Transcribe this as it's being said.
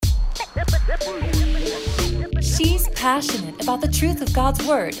She's passionate about the truth of God's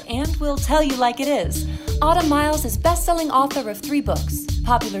Word and will tell you like it is. Autumn Miles is best-selling author of 3 books,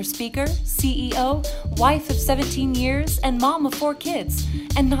 popular speaker, CEO, wife of 17 years, and mom of 4 kids,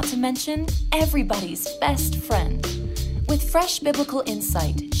 and not to mention, everybody's best friend. With fresh biblical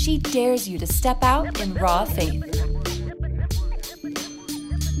insight, she dares you to step out in raw faith.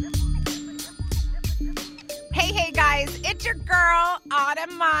 Hey guys, it's your girl,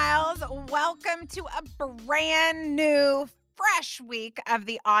 Autumn Miles. Welcome to a brand new, fresh week of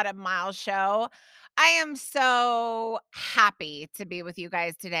the Autumn Miles Show. I am so happy to be with you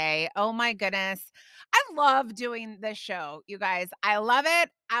guys today. Oh my goodness. I love doing this show, you guys. I love it.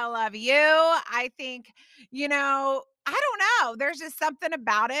 I love you. I think, I don't know. There's just something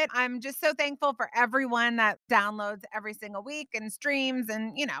about it. I'm just so thankful for everyone that downloads every single week and streams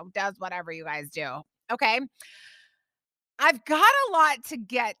and, does whatever you guys do. Okay. I've got a lot to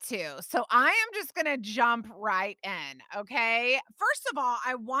get to, so I am just going to jump right in, okay? First of all,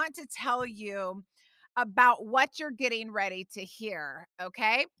 I want to tell you about what you're getting ready to hear,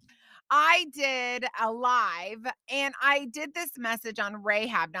 okay? I did a live and I did this message on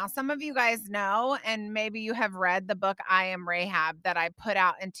Rahab. Now, some of you guys know, and maybe you have read the book I Am Rahab that I put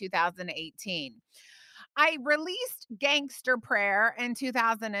out in 2018. I released Gangster Prayer in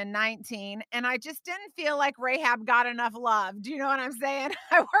 2019, and I just didn't feel like Rahab got enough love. Do you know what I'm saying?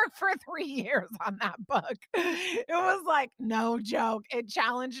 I worked for 3 years on that book. It was like no joke. It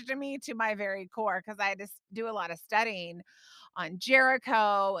challenged me to my very core because I had to do a lot of studying on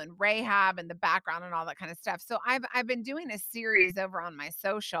Jericho and Rahab and the background and all that kind of stuff. So I've been doing a series over on my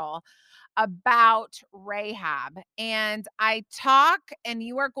social about Rahab, and I talk, and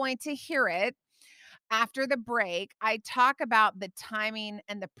you are going to hear it after the break. I talk about the timing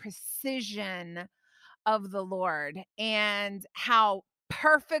and the precision of the Lord and how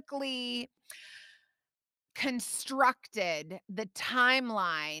perfectly constructed the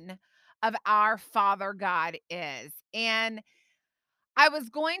timeline of our Father God is. And I was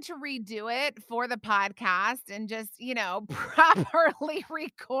going to redo it for the podcast and just, properly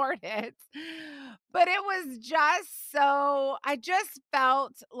record it. But it was just I just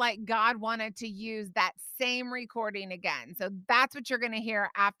felt like God wanted to use that same recording again. So that's what you're going to hear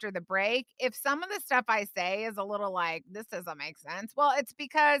after the break. If some of the stuff I say is a little like, this doesn't make sense, well, it's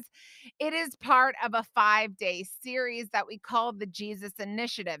because it is part of a 5-day series that we call the Jesus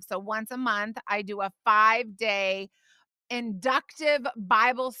Initiative. So once a month, I do a 5-day inductive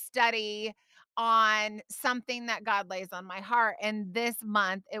Bible study on something that God lays on my heart. And this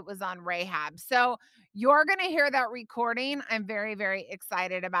month it was on Rahab. So you're going to hear that recording. I'm very, very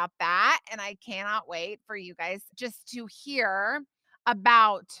excited about that. And I cannot wait for you guys just to hear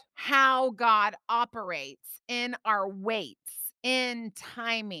about how God operates in our weights, in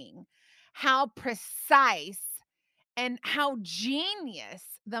timing, how precise and how genius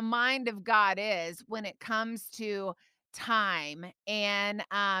the mind of God is when it comes to time. And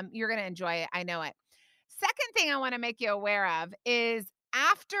you're going to enjoy it. I know it. Second thing I want to make you aware of is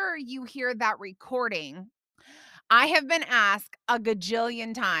after you hear that recording, I have been asked a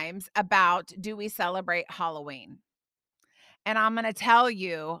gajillion times about, do we celebrate Halloween? And I'm going to tell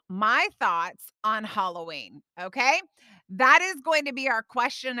you my thoughts on Halloween. Okay. That is going to be our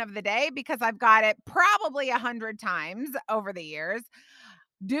question of the day because I've got it probably 100 times over the years.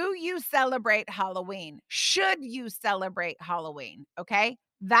 Do you celebrate Halloween? Should you celebrate Halloween? Okay.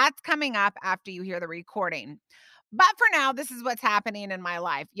 That's coming up after you hear the recording. But for now, this is what's happening in my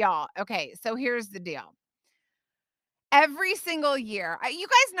life, y'all. Okay. So here's the deal. Every single year, you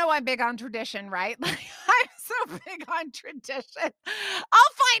guys know I'm big on tradition, right? Like, I'm so big on tradition.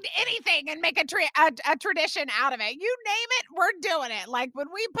 I'll find anything and make a tradition out of it. You name it, we're doing it. Like when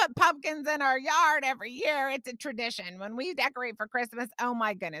we put pumpkins in our yard every year, it's a tradition. When we decorate for Christmas, oh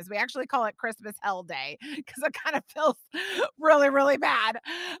my goodness, we actually call it Christmas Hell Day because it kind of feels really, really bad.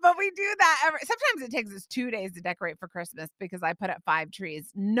 But we do that sometimes it takes us 2 days to decorate for Christmas because I put up 5 trees.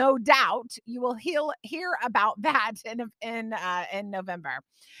 No doubt you will hear about that in November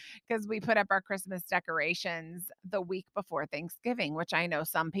because we put up our Christmas decorations the week before Thanksgiving, which I know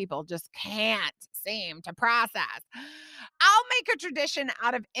some people just can't seem to process. I'll make a tradition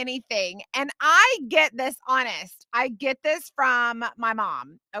out of anything. And I get this honest. I get this from my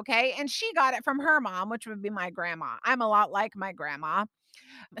mom. Okay. And she got it from her mom, which would be my grandma. I'm a lot like my grandma,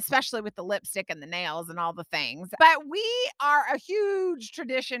 especially with the lipstick and the nails and all the things. But we are a huge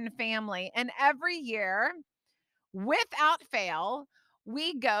tradition family. And every year, without fail,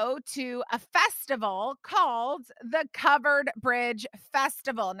 we go to a festival called the Covered Bridge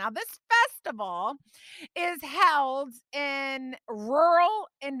Festival. Now, this festival is held in rural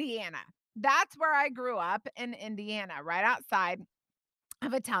Indiana. That's where I grew up in Indiana, right outside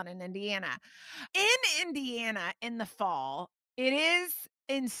of a town in Indiana. In Indiana in the fall, it is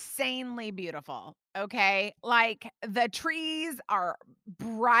insanely beautiful, okay? Like, the trees are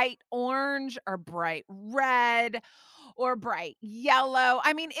bright orange or bright red or bright yellow.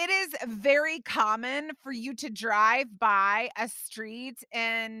 I mean, it is very common for you to drive by a street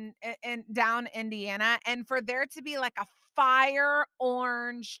in down Indiana and for there to be like a fire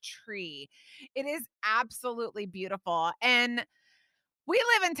orange tree. It is absolutely beautiful. And we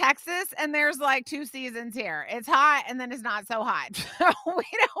live in Texas and there's like 2 seasons here. It's hot and then it's not so hot. So we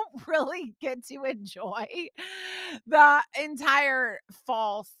don't really get to enjoy the entire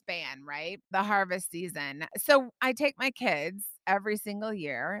fall span, right? The harvest season. So I take my kids every single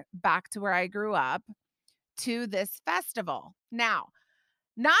year back to where I grew up to this festival. Now,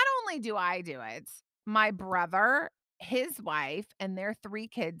 not only do I do it, my brother, his wife, and their 3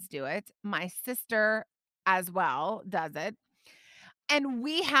 kids do it. My sister as well does it. And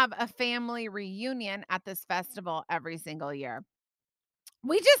we have a family reunion at this festival every single year.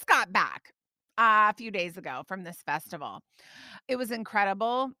 We just got back a few days ago from this festival. It was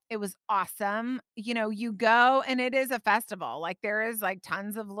incredible. It was awesome. You know, you go and it is a festival. Like there is like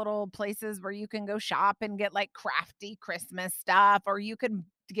tons of little places where you can go shop and get like crafty Christmas stuff, or you can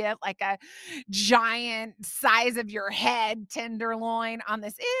get like a giant size of your head tenderloin on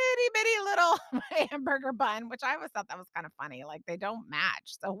this itty bitty little hamburger bun, which I always thought that was kind of funny. Like they don't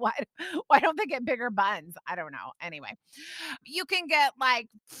match. So why don't they get bigger buns? I don't know. Anyway, you can get like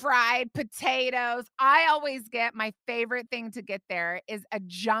fried potatoes. I always get my favorite thing to get there is a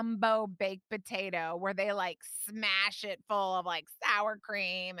jumbo baked potato where they like smash it full of like sour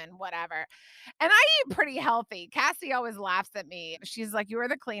cream and whatever. And I eat pretty healthy. Cassie always laughs at me. She's like, "You are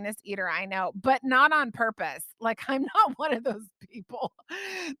the cleanest eater I know," but not on purpose. Like, I'm not one of those people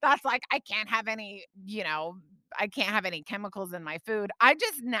that's like, I can't have any, I can't have any chemicals in my food. I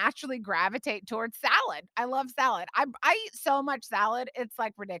just naturally gravitate towards salad. I love salad. I eat so much salad, it's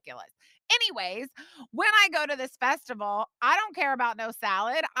like ridiculous. Anyways, when I go to this festival, I don't care about no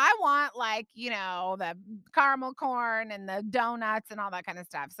salad. I want like, the caramel corn and the donuts and all that kind of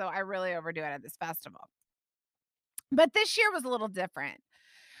stuff. So I really overdo it at this festival. But this year was a little different.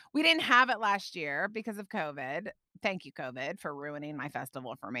 We didn't have it last year because of COVID. Thank you, COVID, for ruining my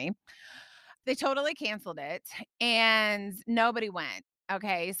festival for me. They totally canceled it and nobody went.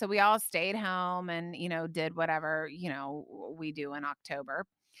 Okay. So we all stayed home and, did whatever, we do in October.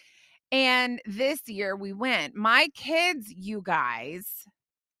 And this year we went. My kids, you guys,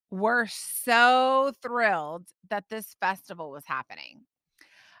 were so thrilled that this festival was happening.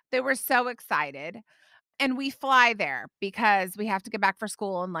 They were so excited. And we fly there because we have to get back for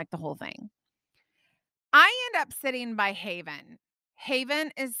school and like the whole thing. I end up sitting by Haven.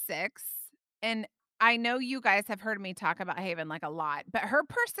 Haven is 6, and I know you guys have heard me talk about Haven, like, a lot, but her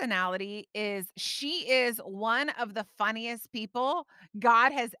personality is she is one of the funniest people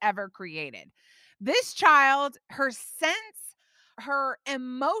God has ever created. This child, her sense, her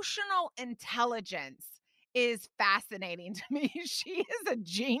emotional intelligence is fascinating to me. She is a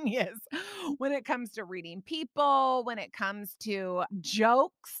genius when it comes to reading people, when it comes to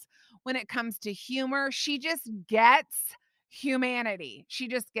jokes, when it comes to humor. She just gets humanity. She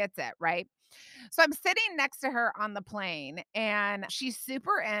just gets it, right? So I'm sitting next to her on the plane and she's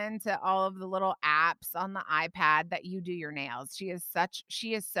super into all of the little apps on the iPad that you do your nails. She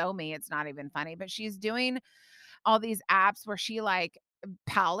is so me. It's not even funny, but she's doing all these apps where she like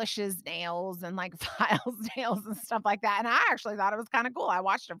polishes nails and like files nails and stuff like that. And I actually thought it was kind of cool. I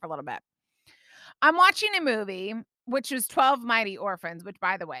watched it for a little bit. I'm watching a movie, which was 12 Mighty Orphans, which,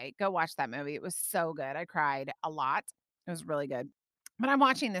 by the way, go watch that movie. It was so good. I cried a lot. It was really good. But I'm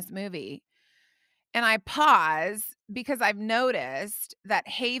watching this movie and I pause because I've noticed that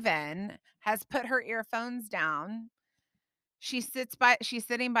Haven has put her earphones down. She's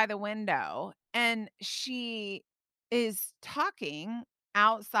sitting by the window and she is talking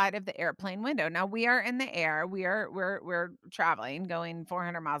outside of the airplane window. Now we are in the air. We're traveling, going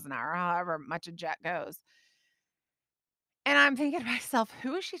 400 miles an hour, however much a jet goes. And I'm thinking to myself,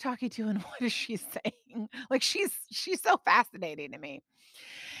 who is she talking to and what is she saying? Like she's so fascinating to me.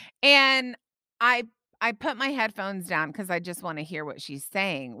 And I I put my headphones down because I just want to hear what she's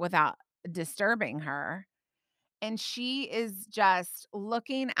saying without disturbing her. And she is just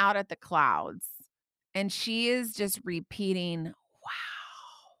looking out at the clouds and she is just repeating,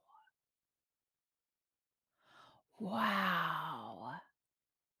 wow, wow.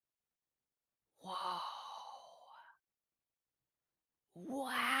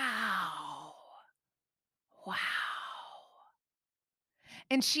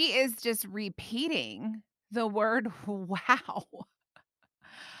 And she is just repeating the word wow.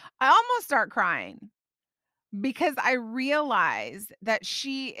 I almost start crying because I realize that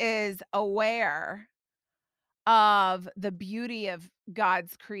she is aware of the beauty of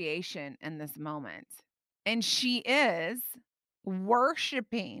God's creation in this moment. And she is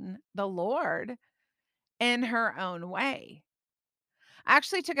worshiping the Lord in her own way. I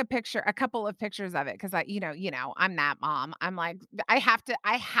actually took a couple of pictures of it because I'm that mom. I'm like, I have to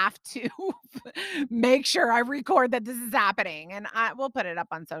make sure I record that this is happening. And we'll put it up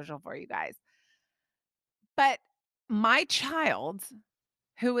on social for you guys. But my child,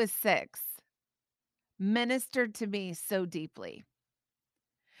 who is 6, ministered to me so deeply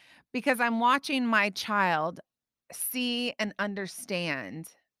because I'm watching my child see and understand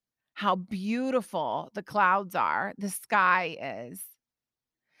how beautiful the clouds are, the sky is.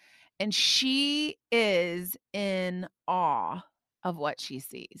 And she is in awe of what she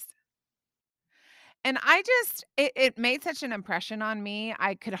sees. And it made such an impression on me,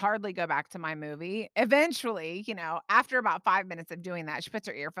 I could hardly go back to my movie. Eventually, after about 5 minutes of doing that, she puts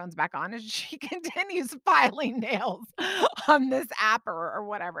her earphones back on and she continues filing nails on this app or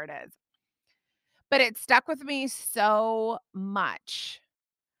whatever it is. But it stuck with me so much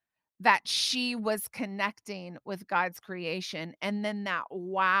that she was connecting with God's creation, and then that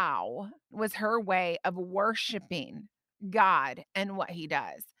wow was her way of worshiping God and what he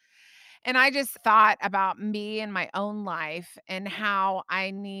does. And I just thought about me and my own life and how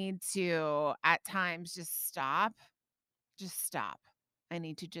I need to, at times, just stop. Just stop. I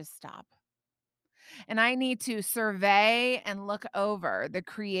need to just stop. And I need to survey and look over the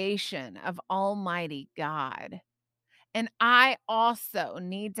creation of Almighty God. And I also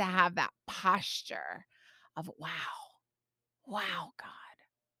need to have that posture of, wow, wow, God,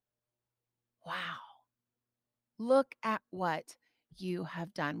 wow. Look at what you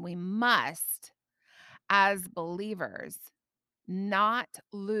have done. We must, as believers, not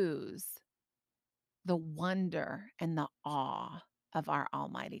lose the wonder and the awe of our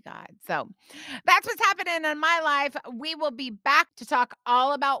Almighty God. So that's what's happening in my life. We will be back to talk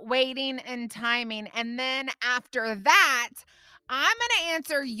all about waiting and timing. And then after that, I'm going to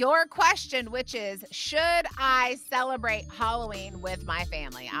answer your question, which is, should I celebrate Halloween with my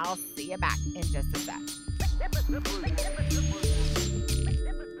family? I'll see you back in just a sec.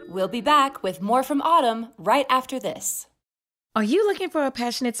 We'll be back with more from Autumn right after this. Are you looking for a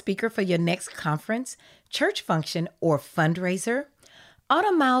passionate speaker for your next conference, church function, or fundraiser?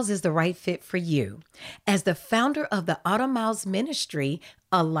 Autumn Miles is the right fit for you. As the founder of the Autumn Miles Ministry,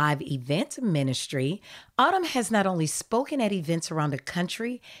 a live event ministry, Autumn has not only spoken at events around the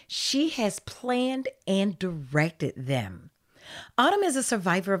country, she has planned and directed them. Autumn is a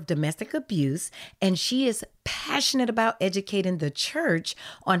survivor of domestic abuse, and she is passionate about educating the church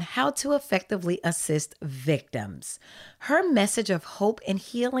on how to effectively assist victims. Her message of hope and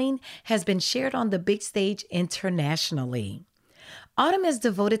healing has been shared on the big stage internationally. Autumn is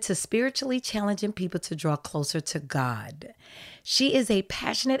devoted to spiritually challenging people to draw closer to God. She is a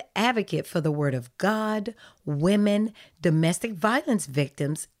passionate advocate for the Word of God, women, domestic violence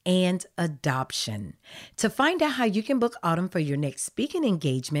victims, and adoption. To find out how you can book Autumn for your next speaking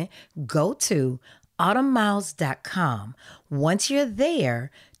engagement, go to autumnmiles.com. Once you're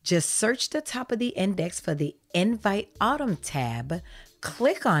there, just search the top of the index for the Invite Autumn tab.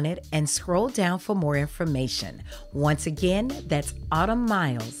 Click on it and scroll down for more information. Once again, that's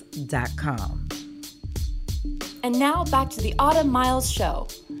autumnmiles.com. And now back to the Autumn Miles Show.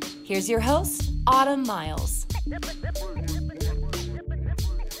 Here's your host, Autumn Miles.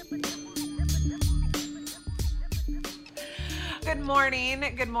 Good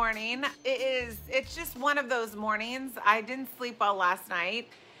morning. Good morning. It's just one of those mornings. I didn't sleep well last night.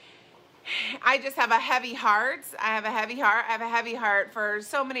 I just have a heavy heart. I have a heavy heart for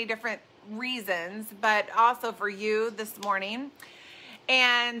so many different reasons, but also for you this morning.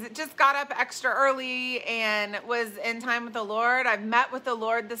 And just got up extra early and was in time with the Lord. I've met with the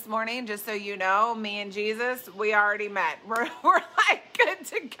Lord this morning, just so you know, me and Jesus, we already met. We're like good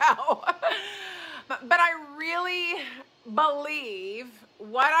to go. But I really believe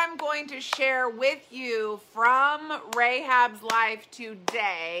what I'm going to share with you from Rahab's life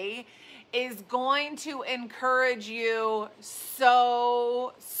today is going to encourage you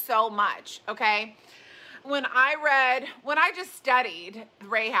so much, okay? When I just studied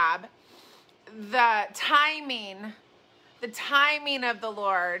Rahab, the timing of the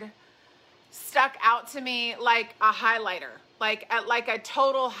Lord stuck out to me like a highlighter, like a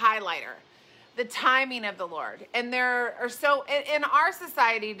total highlighter. The timing of the Lord. And there are in our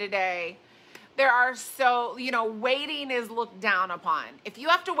society today, there are waiting is looked down upon. If you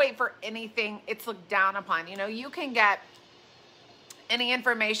have to wait for anything, it's looked down upon. You can get any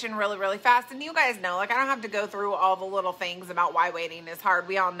information really, really fast. And you guys know, I don't have to go through all the little things about why waiting is hard.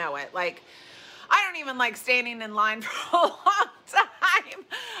 We all know it. I don't even like standing in line for a long time. I think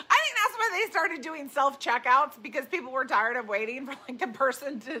that's why they started doing self-checkouts, because people were tired of waiting for the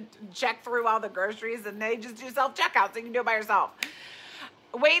person to check through all the groceries, and they just do self-checkouts. You can do it by yourself.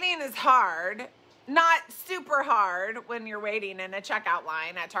 Waiting is hard, not super hard when you're waiting in a checkout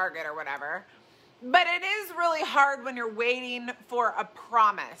line at Target or whatever, but it is really hard when you're waiting for a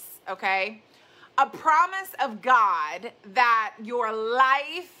promise, okay? A promise of God that your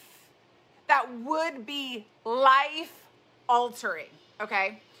life, that would be life altering,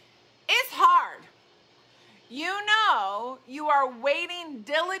 okay? It's hard. You are waiting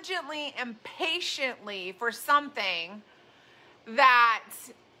diligently and patiently for something that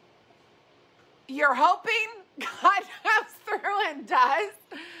you're hoping God comes through and does,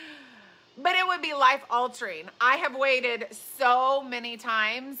 but it would be life altering. I have waited so many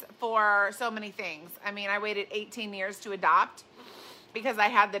times for so many things. I waited 18 years to adopt, because I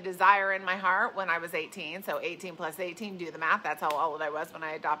had the desire in my heart when I was 18. So 18 plus 18, do the math. That's how old I was when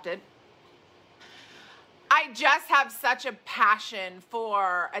I adopted. I just have such a passion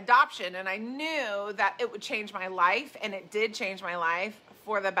for adoption, and I knew that it would change my life, and it did change my life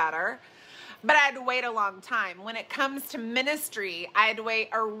for the better. But I had to wait a long time. When it comes to ministry, I had to wait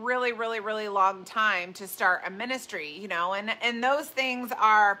a really, really, really long time to start a ministry, and those things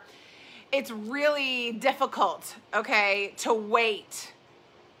it's really difficult, okay, to wait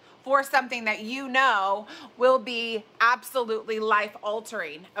for something that will be absolutely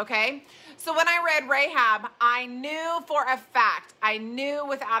life-altering, okay? So when I read Rahab, I knew for a fact, I knew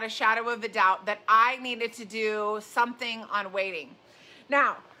without a shadow of a doubt that I needed to do something on waiting.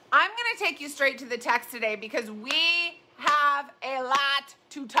 Now, I'm going to take you straight to the text today, because we have a lot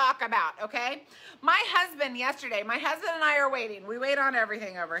to talk about, okay? My husband and I are waiting. We wait on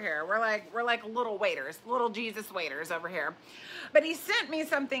everything over here. We're like little waiters, little Jesus waiters over here. But he sent me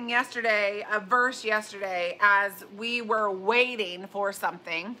something yesterday, a verse yesterday, as we were waiting for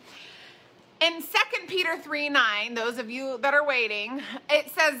something. In 2 Peter 3:9, those of you that are waiting,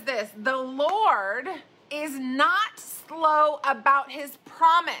 it says this: the Lord is not slow about his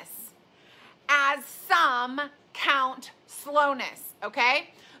promise, as some count slowness, okay?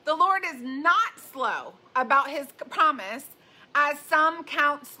 The Lord is not slow about his promise, as some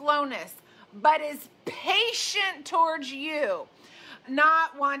count slowness, but is patient towards you,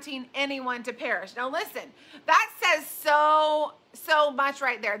 not wanting anyone to perish. Now listen, that says so much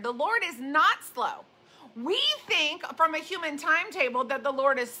right there. The Lord is not slow. We think from a human timetable that the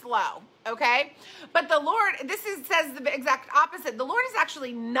Lord is slow, okay? But the Lord, says the exact opposite. The Lord is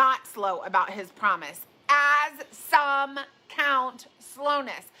actually not slow about his promise, as some count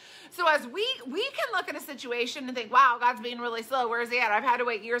slowness. So as we can look at a situation and think, wow, God's being really slow. Where is he at? I've had to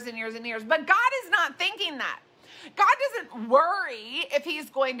wait years and years and years. But God is not thinking that. God doesn't worry if he's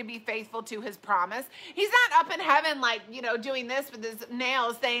going to be faithful to his promise. He's not up in heaven doing this with his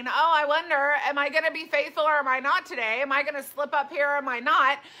nails saying, oh, I wonder, am I going to be faithful or am I not today? Am I going to slip up here or am I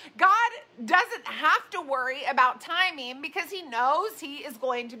not? God doesn't have to worry about timing, because he knows he is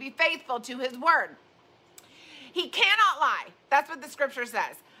going to be faithful to his word. He cannot lie. That's what the scripture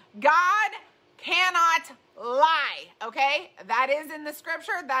says. God cannot lie, okay? That is in the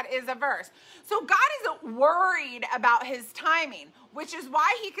scripture. That is a verse. So God isn't worried about his timing, which is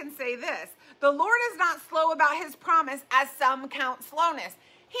why he can say this: the Lord is not slow about his promise, as some count slowness.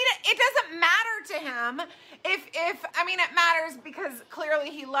 It doesn't matter to him it matters because clearly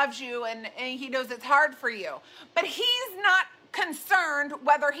he loves you and he knows it's hard for you, but he's not concerned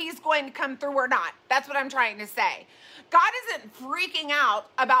whether he's going to come through or not. That's what I'm trying to say. God isn't freaking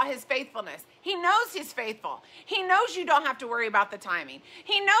out about his faithfulness. He knows he's faithful. He knows you don't have to worry about the timing.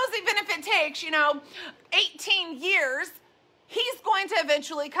 He knows even if it takes, 18 years, he's going to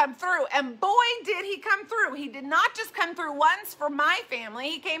eventually come through. And boy, did he come through. He did not just come through once for my family.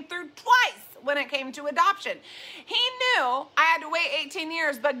 He came through twice when it came to adoption. He knew I had to wait 18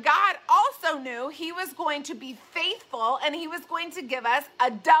 years, but God also knew he was going to be faithful and he was going to give us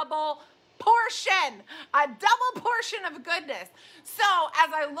a double portion of goodness. So as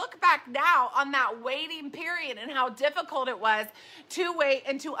I look back now on that waiting period and how difficult it was to wait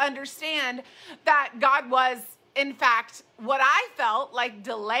and to understand that God was, in fact, what I felt like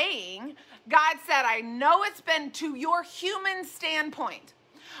delaying, God said, I know it's been to your human standpoint.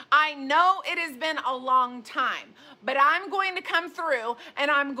 I know it has been a long time, but I'm going to come through and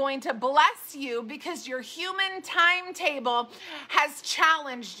I'm going to bless you because your human timetable has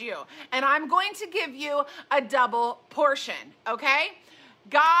challenged you. And I'm going to give you a double portion, okay?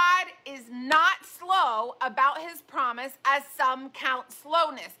 God is not slow about his promise as some count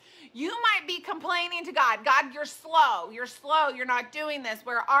slowness. You might be complaining to God, God, you're slow, you're not doing this,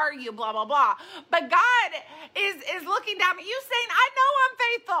 where are you, blah, blah, blah. But God is looking down at you saying, I know I'm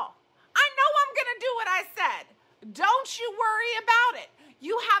faithful. I know I'm going to do what I said. Don't you worry about it.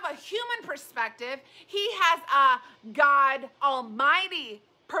 You have a human perspective. He has a God Almighty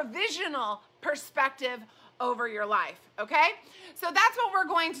provisional perspective over your life, okay? So that's what we're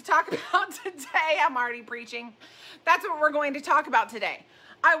going to talk about today. I'm already preaching. That's what we're going to talk about today.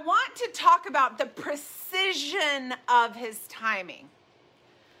 I want to talk about the precision of his timing,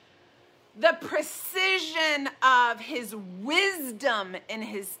 the precision of his wisdom in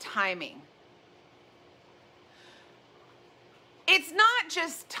his timing. It's not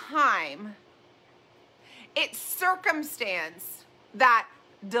just time, it's circumstance that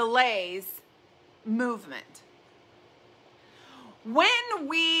delays movement. When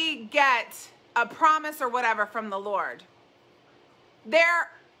we get a promise or whatever from the Lord, there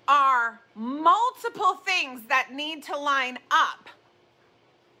are multiple things that need to line up.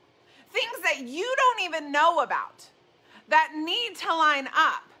 Things that you don't even know about that need to line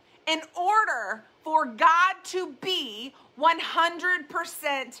up in order for God to be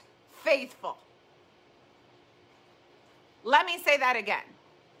 100% faithful. Let me say that again.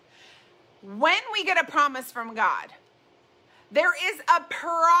 When we get a promise from God, there is a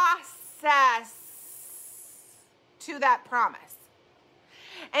process to that promise.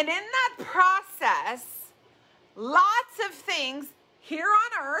 And in that process, lots of things here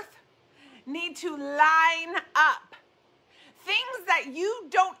on earth need to line up. Things that you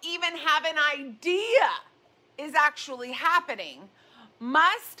don't even have an idea is actually happening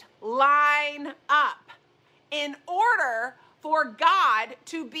must line up in order for God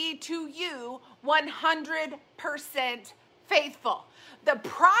to be to you 100% faithful. The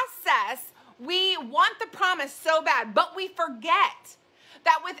process, we want the promise so bad, but we forget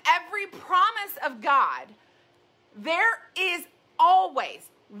that with every promise of God, there is always,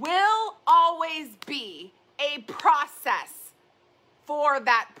 will always be a process for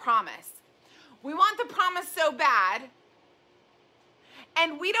that promise. We want the promise so bad,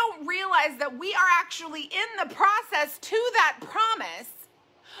 and we don't realize that we are actually in the process to that promise,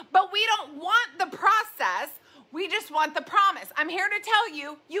 but we don't want the process, we just want the promise. I'm here to tell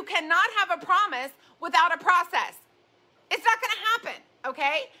you, you cannot have a promise without a process. It's not going to happen,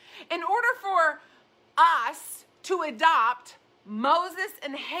 okay? In order for us to adopt Moses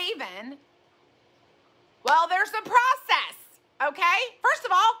and Haven, well, there's a process, okay? First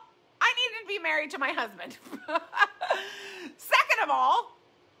of all, I needed to be married to my husband. Second of all,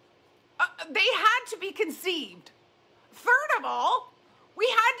 they had to be conceived. Third of all, we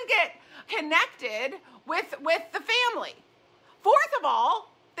had to get connected with the family. Fourth of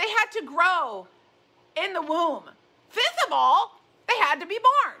all, they had to grow in the womb. Fifth of all, they had to be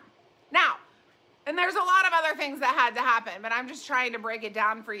born. Now, and there's a lot of other things that had to happen, but I'm just trying to break it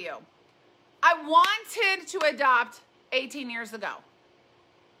down for you. I wanted to adopt 18 years ago.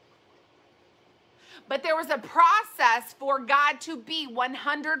 But there was a process for God to be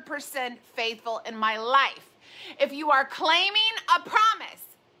 100% faithful in my life. If you are claiming a promise,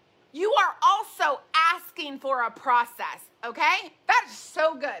 you are also asking for a process, okay? That is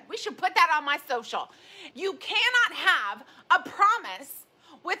so good. We should put that on my social. You cannot have a promise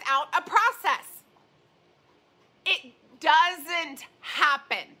without a process. It doesn't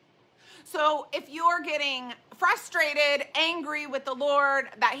happen. So if you're getting frustrated, angry with the Lord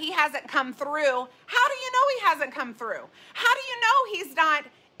that he hasn't come through, how do you know he hasn't come through? How do you know he's not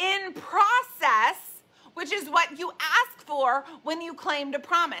in process, which is what you ask for when you claimed a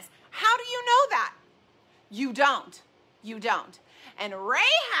promise? How do you know that? You don't. You don't. And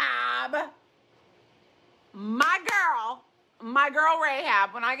Rahab, my girl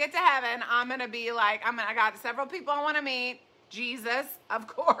Rahab, when I get to heaven, I'm going to be like, I got several people I want to meet. Jesus, of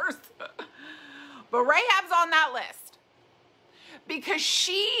course. But Rahab's on that list because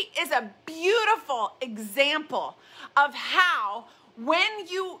she is a beautiful example of how when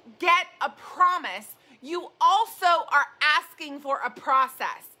you get a promise, you also are asking for a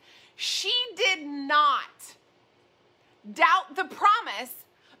process. She did not doubt the promise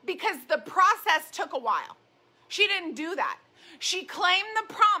because the process took a while. She didn't do that. She claimed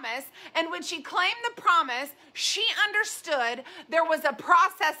the promise, and when she claimed the promise, she understood there was a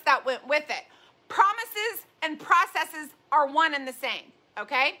process that went with it. Promises and processes are one and the same.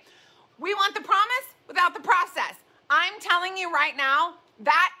 okay? We want the promise without the process. I'm telling you right now,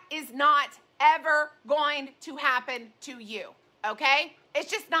 that is not ever going to happen to you, okay?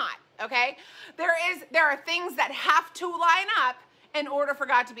 It's just not, okay? There are things that have to line up in order for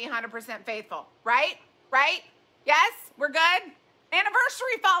God to be 100% faithful, right? Right? Yes? We're good?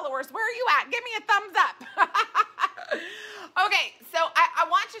 Anniversary followers, where are you at? Give me a thumbs up. Okay, so I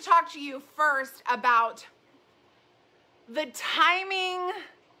want to talk to you first about the timing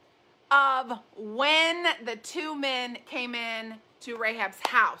of when the two men came in to Rahab's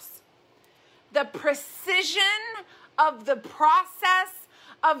house. The precision of the process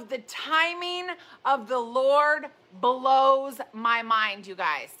of the timing of the Lord blows my mind, you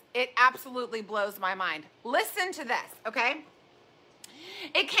guys. It absolutely blows my mind. Listen to this, okay?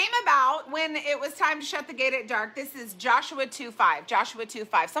 It came about when it was time to shut the gate at dark. This is Joshua 2:5. Joshua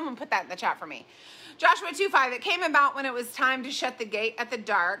 2:5. Someone put that in the chat for me. Joshua 2:5. It came about when it was time to shut the gate at the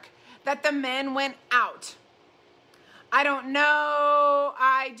dark that the men went out. I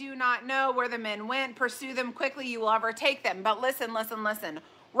do not know where the men went. Pursue them quickly, you will overtake them. But listen.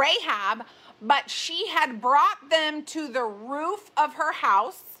 Rahab, but she had brought them to the roof of her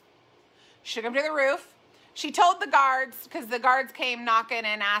house. Shook them to the roof. She told the guards, because the guards came knocking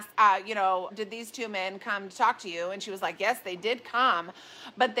and asked, did these two men come to talk to you? And she was like, yes, they did come,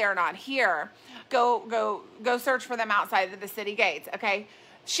 but they're not here. Go search for them outside of the city gates, okay?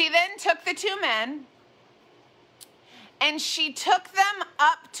 She then took the two men, and she took them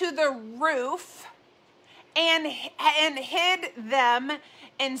up to the roof and hid them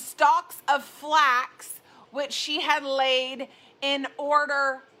in stalks of flax, which she had laid in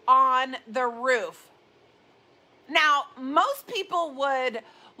order on the roof. Now, most people would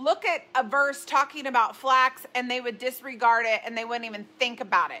look at a verse talking about flax and they would disregard it and they wouldn't even think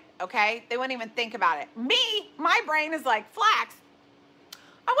about it, okay? They wouldn't even think about it. My brain is like, flax?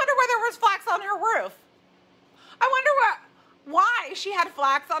 I wonder where there was flax on her roof. I wonder why she had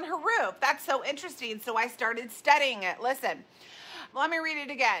flax on her roof. That's so interesting. So I started studying it. Listen, let me read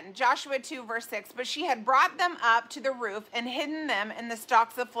it again. Joshua 2, verse 6. But she had brought them up to the roof and hidden them in the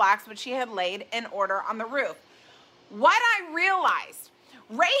stalks of flax which she had laid in order on the roof. What I realized,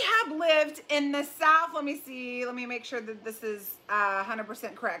 Rahab lived in the south, let me make sure that this is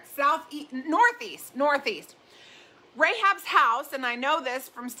 100% correct, northeast. Rahab's house, and I know this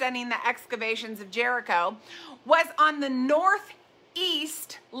from studying the excavations of Jericho, was on the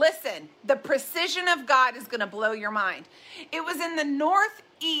northeast. Listen, the precision of God is going to blow your mind. It was in the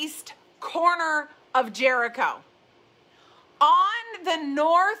northeast corner of Jericho. On the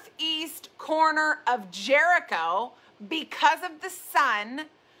northeast corner of Jericho, because of the sun,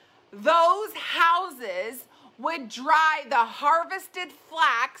 those houses would dry the harvested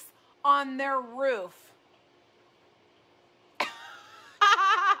flax on their roof.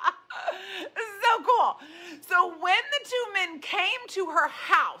 This is so cool. So when the two men came to her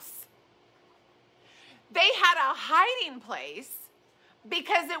house, they had a hiding place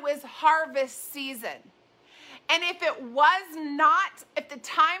because it was harvest season. And if the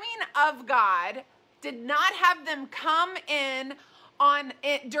timing of God did not have them come in on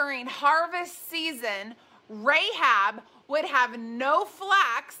it during harvest season, Rahab would have no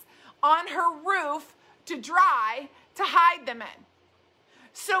flax on her roof to dry to hide them in.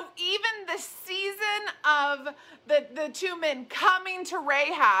 So even the season of the two men coming to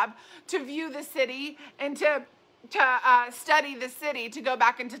Rahab to view the city and to study the city, to go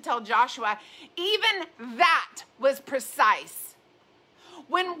back and to tell Joshua, even that was precise.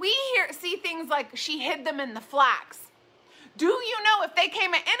 When we see things like she hid them in the flax, do you know if they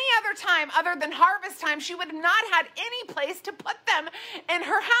came at any other time other than harvest time, she would have not had any place to put them in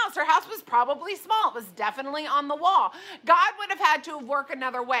her house. Her house was probably small. It was definitely on the wall. God would have had to have worked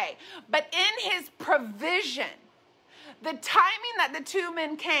another way. But in his provision, the timing that the two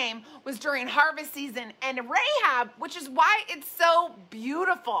men came was during harvest season. And Rahab, which is why it's so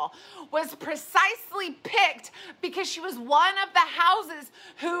beautiful, was precisely picked because she was one of the houses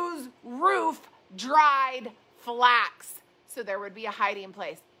whose roof dried flax. So there would be a hiding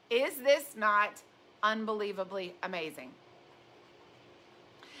place. Is this not unbelievably amazing?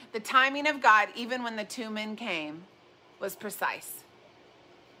 The timing of God, even when the two men came, was precise.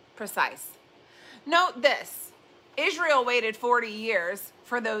 Precise. Note this. Israel waited 40 years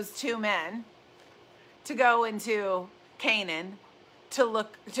for those two men to go into Canaan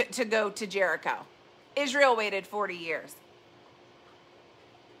to go to Jericho. Israel waited 40 years.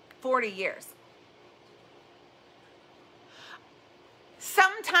 40 years.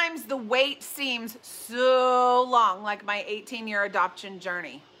 Sometimes the wait seems so long, like my 18-year adoption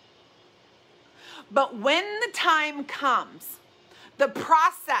journey. But when the time comes, The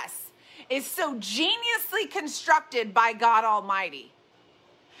process is so geniusly constructed by God Almighty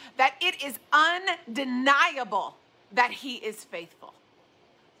that it is undeniable that he is faithful.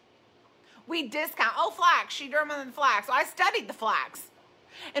 We discount, oh, flax, she drew them in flax. So I studied the flax.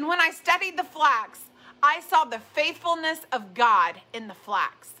 And when I studied the flax, I saw the faithfulness of God in the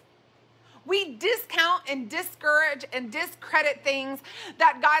flax. We discount and discourage and discredit things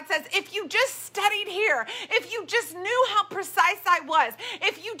that God says, if you just studied here, if you just knew how precise I was,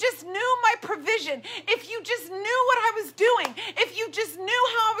 if you just knew my provision, if you just knew what I was doing, if you just knew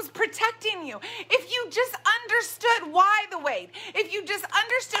how I was protecting you, if you just understood why the wait, if you just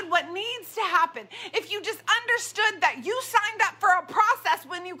understood what needs to happen, if you just understood that you signed up for a process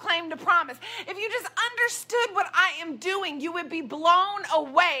when you claimed a promise, if you just understood what I am doing, you would be blown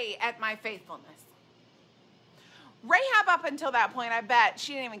away at my faithfulness. Rahab, up until that point, I bet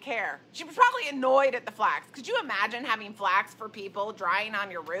she didn't even care. She was probably annoyed at the flax. Could you imagine having flax for people drying on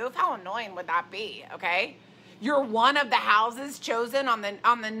your roof? How annoying would that be, okay? You're one of the houses chosen on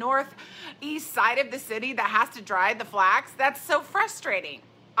the northeast side of the city that has to dry the flax. That's so frustrating.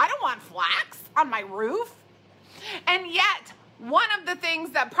 I don't want flax on my roof. And yet, one of the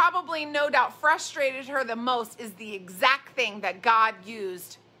things that probably no doubt frustrated her the most is the exact thing that God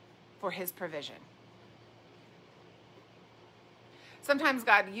used for his provision. Sometimes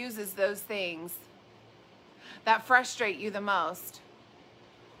God uses those things that frustrate you the most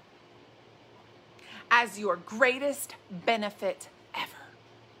as your greatest benefit ever.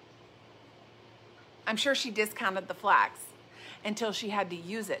 I'm sure she discounted the flax until she had to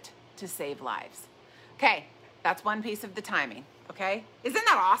use it to save lives. Okay, that's one piece of the timing, okay? Isn't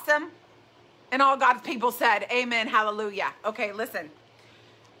that awesome? And all God's people said, amen, hallelujah. Okay, listen.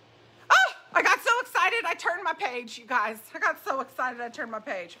 I got so excited, I turned my page, you guys. I got so excited, I turned my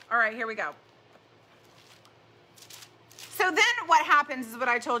page. All right, here we go. So then what happens is what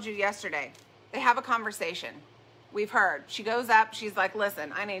I told you yesterday. They have a conversation. We've heard. She goes up, she's like,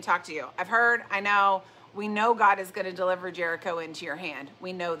 listen, I need to talk to you. I've heard, I know, we know God is going to deliver Jericho into your hand.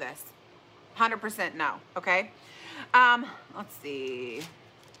 We know this. 100% no, okay? Let's see.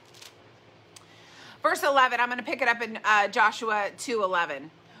 Verse 11, I'm going to pick it up in Joshua 2:11.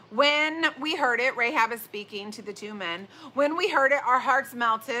 When we heard it, Rahab is speaking to the two men. When we heard it, our hearts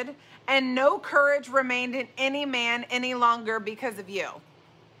melted, and no courage remained in any man any longer because of you.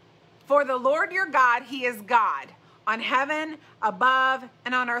 For the Lord your God, he is God, on heaven above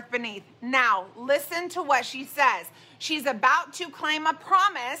and on earth beneath. Now, listen to what she says. She's about to claim a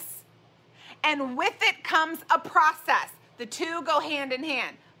promise, and with it comes a process. The two go hand in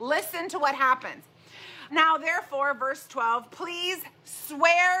hand. Listen to what happens. Now, therefore, verse 12, please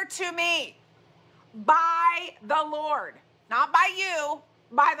swear to me by the Lord, not by you,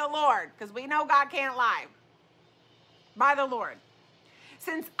 by the Lord, because we know God can't lie. By the Lord.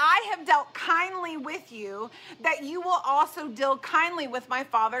 Since I have dealt kindly with you, that you will also deal kindly with my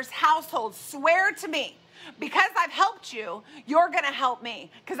father's household. Swear to me, because I've helped you, you're going to help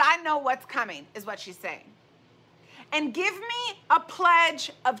me, because I know what's coming, is what she's saying. And give me a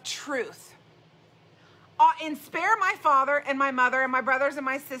pledge of truth. And spare my father and my mother and my brothers and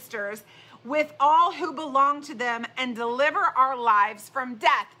my sisters with all who belong to them and deliver our lives from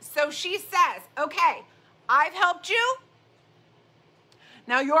death. So she says, okay, I've helped you.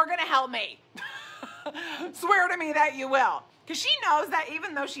 Now you're going to help me. Swear to me that you will. Because she knows that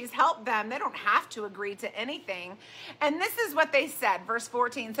even though she's helped them, they don't have to agree to anything. And this is what they said, verse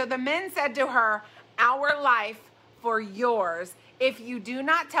 14. So the men said to her, our life for yours, if you do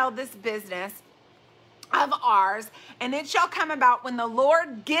not tell this business of ours, and it shall come about when the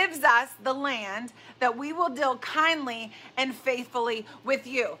Lord gives us the land that we will deal kindly and faithfully with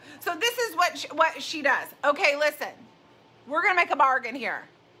you. So this is what she does. Okay, listen, we're going to make a bargain here.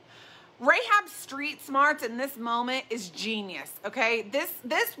 Rahab's street smarts in this moment is genius, okay?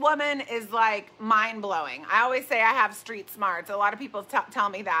 This woman is like mind-blowing. I always say I have street smarts. A lot of people tell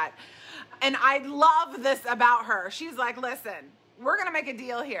me that. And I love this about her. She's like, listen, we're going to make a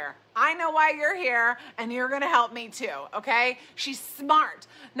deal here. I know why you're here, and you're going to help me too, okay? She's smart.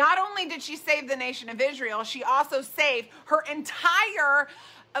 Not only did she save the nation of Israel, she also saved her entire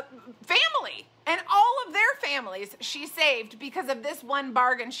family and all of their families she saved because of this one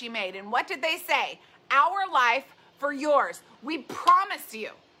bargain she made. And what did they say? Our life for yours. We promise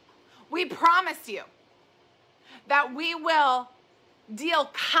you that we will deal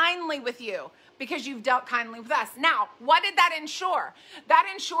kindly with you because you've dealt kindly with us. Now, what did that ensure? That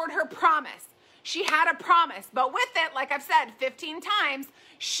ensured her promise. She had a promise, but with it, like I've said 15 times,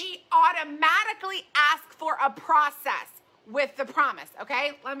 she automatically asked for a process. with the promise,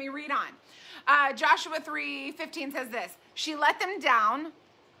 okay? Let me read on. Joshua 3:15 says this, she let them down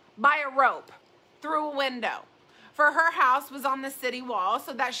by a rope through a window. For her house was on the city wall,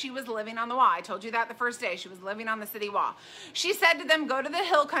 so that she was living on the wall. I told you that the first day. She was living on the city wall. She said to them, go to the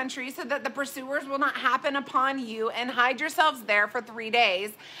hill country so that the pursuers will not happen upon you, and hide yourselves there for 3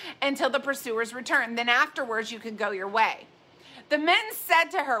 days until the pursuers return. Then afterwards you can go your way. The men said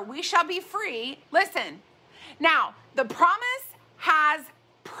to her, we shall be free. Listen, now the promise has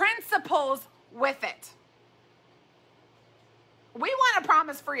principles with it. We want a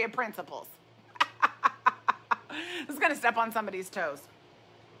promise free of principles. This is going to step on somebody's toes.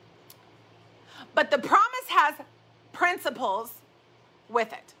 But the promise has principles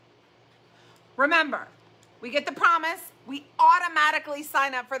with it. Remember, we get the promise, we automatically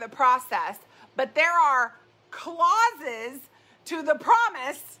sign up for the process, but there are clauses to the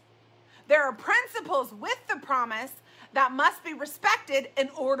promise. There are principles with the promise that must be respected in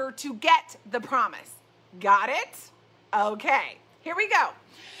order to get the promise. Got it? Okay, here we go.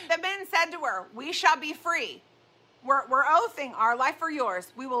 The men said to her, we shall be free. We're oathing our life for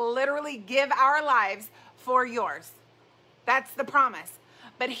yours. We will literally give our lives for yours. That's the promise.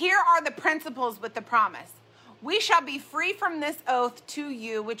 But here are the principles with the promise. We shall be free from this oath to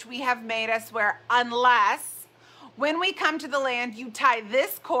you, which we have made us swear, unless when we come to the land, you tie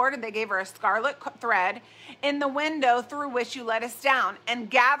this cord, and they gave her a scarlet thread, in the window through which you let us down,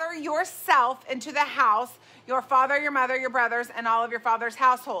 and gather yourself into the house, your father, your mother, your brothers, and all of your father's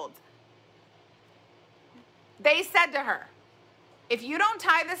households. They said to her, if you don't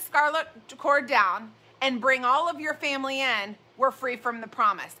tie this scarlet cord down and bring all of your family in, we're free from the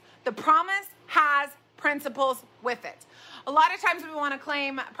promise. The promise has principles with it. A lot of times we want to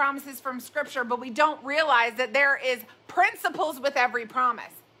claim promises from Scripture, but we don't realize that there is principles with every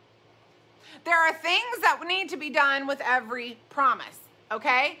promise. There are things that need to be done with every promise,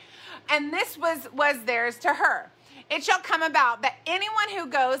 okay? And this was theirs to her. It shall come about that anyone who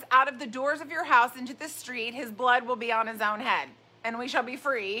goes out of the doors of your house into the street, his blood will be on his own head, and we shall be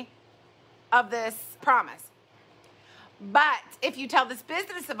free of this promise. But if you tell this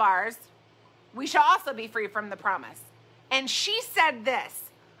business of ours, we shall also be free from the promise. And she said this,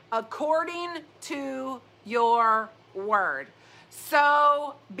 according to your word.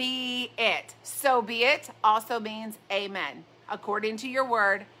 So be it. So be it also means amen. According to your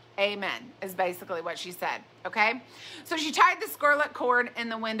word, amen, is basically what she said, okay? So she tied the scarlet cord in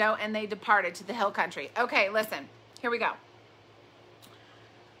the window, and they departed to the hill country. Okay, listen, here we go.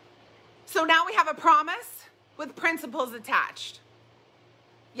 So now we have a promise with principles attached.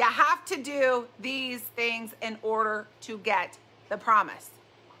 You have to do these things in order to get the promise.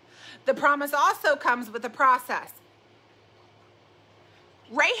 The promise also comes with a process.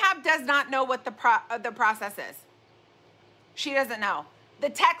 Rahab does not know what the process is. She doesn't know. The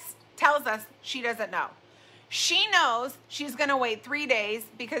text tells us she doesn't know. She knows she's going to wait 3 days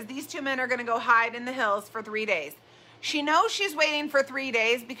because these two men are going to go hide in the hills for 3 days. She knows she's waiting for 3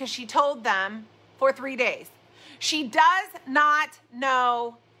 days because she told them for 3 days. She does not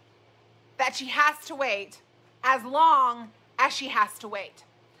know that she has to wait as long as she has to wait.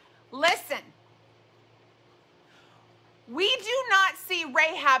 Listen, we do not see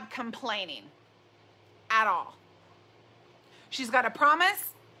Rahab complaining at all. She's got a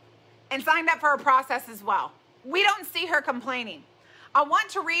promise and signed up for a process as well. We don't see her complaining. I want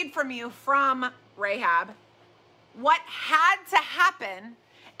to read from you from Rahab what had to happen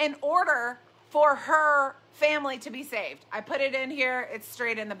in order for her family to be saved. I put it in here. It's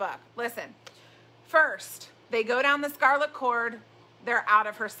straight in the book. Listen. First, they go down the scarlet cord. They're out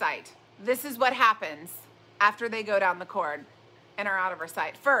of her sight. This is what happens after they go down the cord and are out of her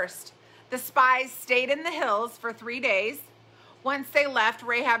sight. First, the spies stayed in the hills for 3 days. Once they left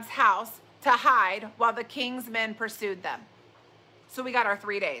Rahab's house to hide while the king's men pursued them. So we got our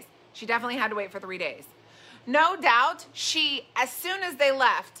 3 days. She definitely had to wait for 3 days. No doubt she, as soon as they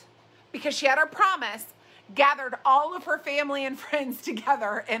left, because she had her promise, gathered all of her family and friends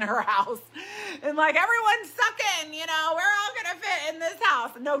together in her house. And like, everyone's sucking, we're all going to fit in this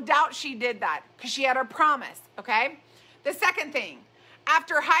house. No doubt she did that because she had her promise, okay? The second thing,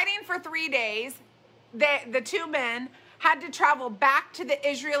 after hiding for 3 days, the two men had to travel back to the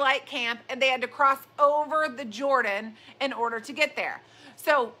Israelite camp, and they had to cross over the Jordan in order to get there.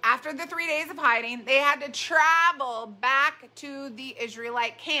 So after the 3 days of hiding, they had to travel back to the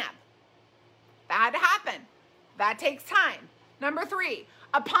Israelite camp. That had to happen. That takes time. Number 3,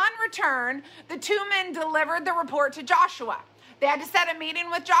 upon return, the two men delivered the report to Joshua. They had to set a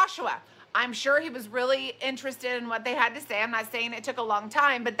meeting with Joshua. I'm sure he was really interested in what they had to say. I'm not saying it took a long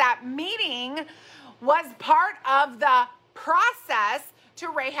time, but that meeting was part of the process to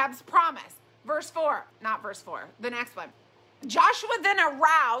Rahab's promise. Verse 4, not verse 4, the next one. Joshua then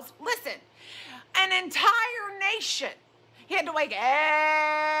aroused, listen, an entire nation. He had to wake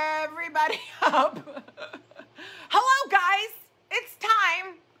everybody up. Hello, guys. It's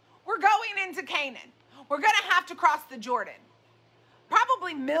time. We're going into Canaan. We're going to have to cross the Jordan.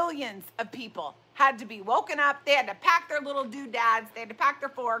 Probably millions of people had to be woken up. They had to pack their little doodads. They had to pack their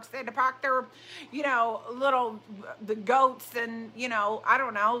forks. They had to pack their, the goats and, I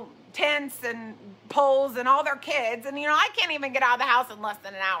don't know, tents and poles and all their kids. And, I can't even get out of the house in less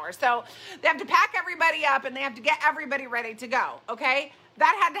than an hour. So they have to pack everybody up and they have to get everybody ready to go. Okay?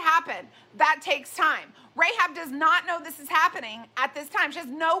 That had to happen. That takes time. Rahab does not know this is happening at this time. She has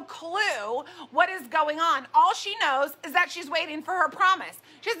no clue what is going on. All she knows is that she's waiting for her promise.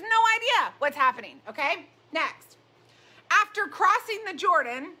 She has no idea what's happening, okay? Next. After crossing the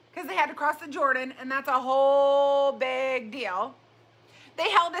Jordan, because they had to cross the Jordan, and that's a whole big deal, they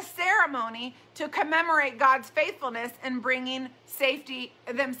held a ceremony to commemorate God's faithfulness in bringing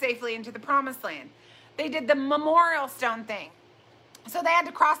them safely into the promised land. They did the memorial stone thing. So they had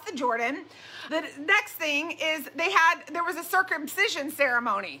to cross the Jordan. The next thing is there was a circumcision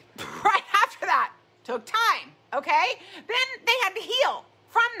ceremony right after that. Took time, okay? Then they had to heal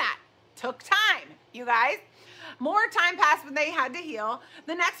from that. Took time, you guys. More time passed when they had to heal.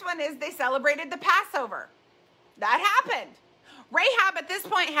 The next one is they celebrated the Passover. That happened. Rahab at this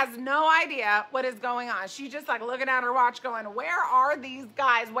point has no idea what is going on. She's just like looking at her watch going, where are these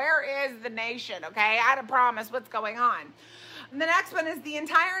guys? Where is the nation? Okay, I had a promise. What's going on? And the next one is the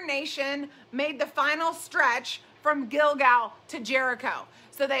entire nation made the final stretch from Gilgal to Jericho.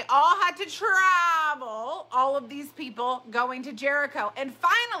 So they all had to travel, all of these people going to Jericho. And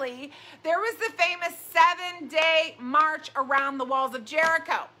finally, there was the famous 7-day march around the walls of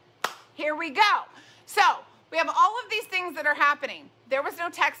Jericho. Here we go. So we have all of these things that are happening. There was no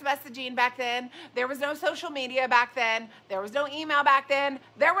text messaging back then. There was no social media back then. There was no email back then.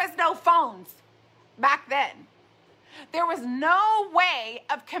 There was no phones back then. There was no way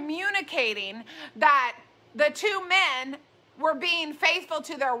of communicating that the two men were being faithful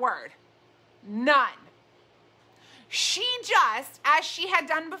to their word. None. She just, as she had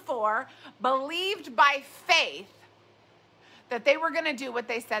done before, believed by faith that they were going to do what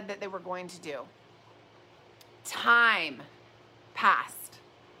they said that they were going to do. Time passed.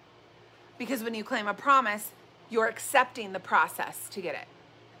 Because when you claim a promise, you're accepting the process to get it.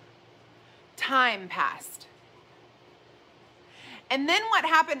 Time passed. And then what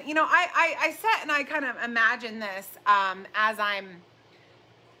happened, I sat and I kind of imagined this as I'm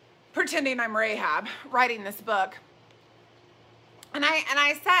pretending I'm Rahab writing this book. And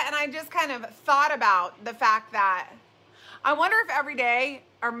I sat and I just kind of thought about the fact that I wonder if every day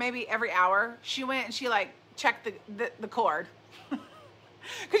or maybe every hour she went and she checked the cord.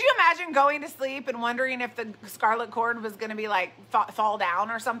 Could you imagine going to sleep and wondering if the scarlet cord was going to be fall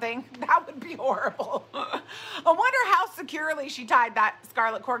down or something? That would be horrible. I wonder how securely she tied that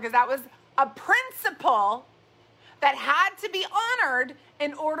scarlet cord, because that was a principle that had to be honored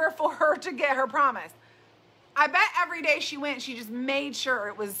in order for her to get her promise. I bet every day she went, she just made sure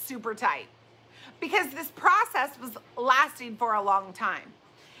it was super tight, because this process was lasting for a long time.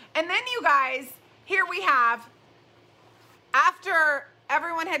 And then you guys, here we have, after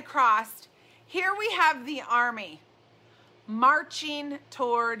everyone had crossed, here we have the army marching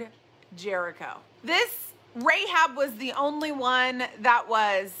toward Jericho. This Rahab was the only one that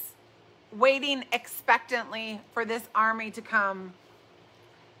was waiting expectantly for this army to come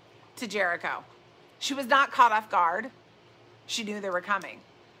to Jericho. She was not caught off guard. She knew they were coming.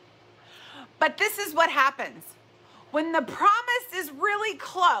 But this is what happens. When the promise is really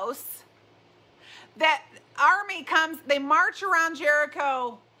close, that army comes, they march around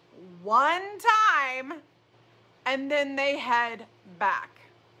Jericho one time, and then they head back.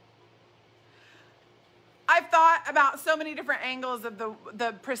 I've thought about so many different angles of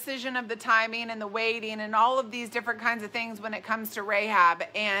the precision of the timing and the waiting and all of these different kinds of things when it comes to Rahab.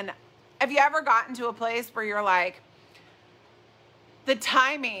 And have you ever gotten to a place where you're like, the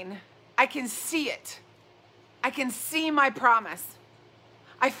timing, I can see it. I can see my promise.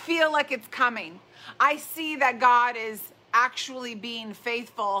 I feel like it's coming. I see that God is actually being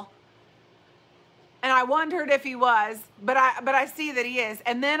faithful. And I wondered if he was, but I see that he is.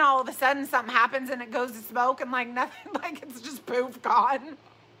 And then all of a sudden something happens and it goes to smoke and nothing, it's just poof, gone.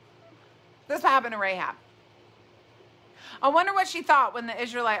 This happened to Rahab. I wonder what she thought when the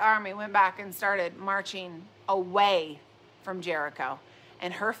Israelite army went back and started marching away from Jericho.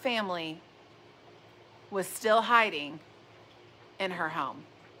 And her family was still hiding in her home.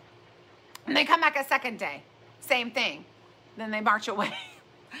 And they come back a second day. Same thing. Then they march away.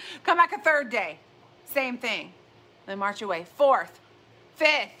 Come back a third day. Same thing. They march away. Fourth,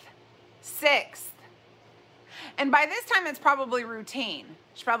 fifth, sixth. And by this time, it's probably routine.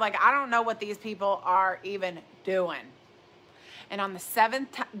 She's probably like, I don't know what these people are even doing. And on the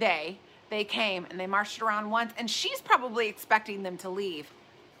seventh day, they came and they marched around once. And she's probably expecting them to leave.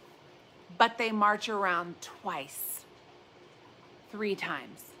 But they march around twice. 3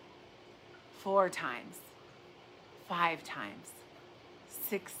 times. 4 times. 5 times.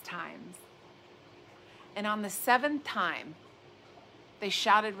 6 times. And on the 7th time, they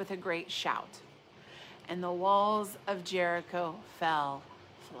shouted with a great shout. And the walls of Jericho fell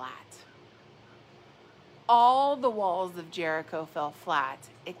flat. All the walls of Jericho fell flat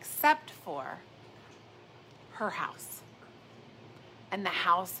except for her house and the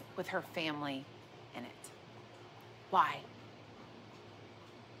house with her family in it. Why?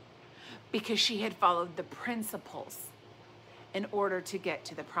 Because she had followed the principles in order to get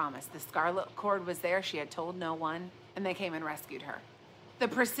to the promise. The scarlet cord was there. She had told no one, and they came and rescued her. The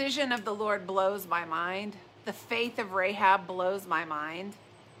precision of the Lord blows my mind. The faith of Rahab blows my mind,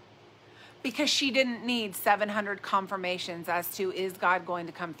 because she didn't need 700 confirmations as to, is God going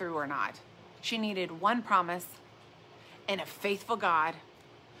to come through or not? She needed one promise and a faithful God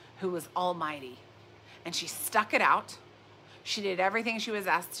who was almighty. And she stuck it out. She did everything she was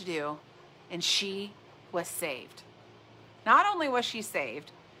asked to do, and she was saved. Not only was she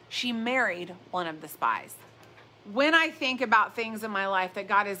saved, she married one of the spies. When I think about things in my life that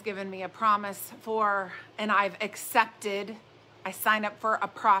God has given me a promise for and I've accepted, I signed up for a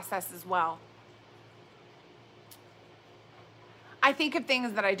process as well. I think of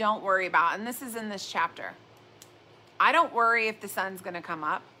things that I don't worry about, and this is in this chapter. I don't worry if the sun's going to come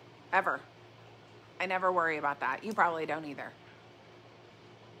up, ever. I never worry about that. You probably don't either.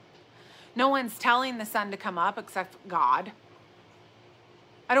 No one's telling the sun to come up except God.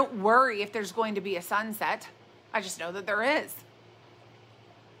 I don't worry if there's going to be a sunset. I just know that there is.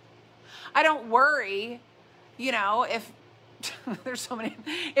 I don't worry, if there's so many,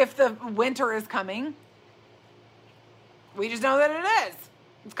 if the winter is coming. We just know that it is.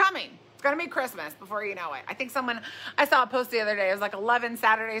 It's coming. It's going to be Christmas before you know it. I think I saw a post the other day. It was like 11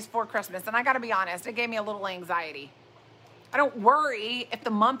 Saturdays for Christmas. And I got to be honest, it gave me a little anxiety. I don't worry if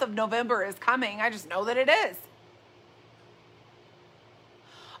the month of November is coming. I just know that it is.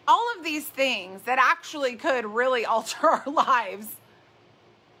 All of these things that actually could really alter our lives,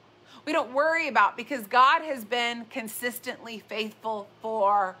 we don't worry about, because God has been consistently faithful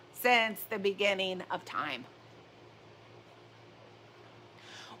since the beginning of time.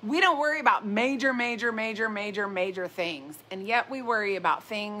 We don't worry about major things, and yet we worry about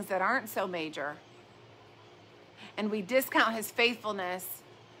things that aren't so major. And we discount his faithfulness,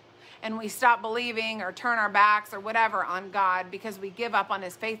 and we stop believing or turn our backs or whatever on God because we give up on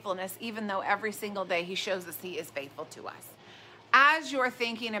his faithfulness, even though every single day he shows us he is faithful to us. As you're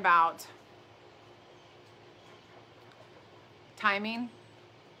thinking about timing,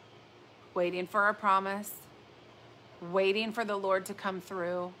 waiting for a promise, waiting for the Lord to come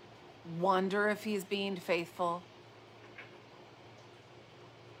through, wonder if he's being faithful,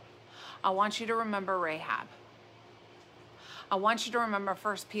 I want you to remember Rahab. I want you to remember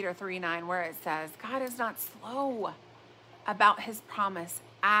 1 Peter 3:9, where it says, God is not slow about his promise,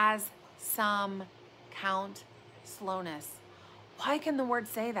 as some count slowness. Why can the word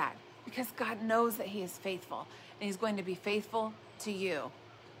say that? Because God knows that he is faithful, and he's going to be faithful to you.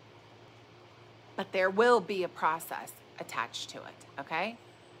 But there will be a process attached to it, okay?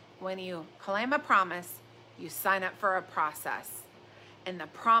 When you claim a promise, you sign up for a process, and the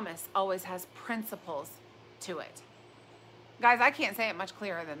promise always has principles to it. Guys, I can't say it much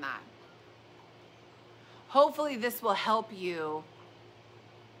clearer than that. Hopefully this will help you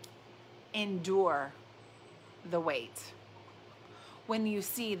endure the wait when you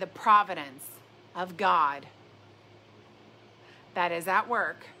see the providence of God that is at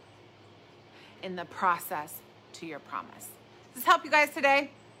work in the process to your promise. Does this help you guys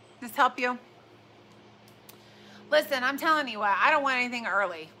today? Does this help you? Listen, I'm telling you what, I don't want anything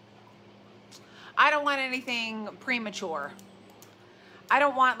early. I don't want anything premature. I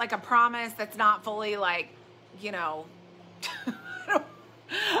don't want like a promise that's not fully I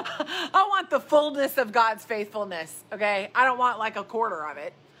want the fullness of God's faithfulness, okay? I don't want like a quarter of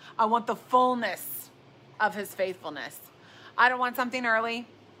it. I want the fullness of his faithfulness. I don't want something early.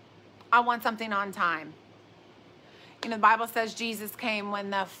 I want something on time. The Bible says Jesus came when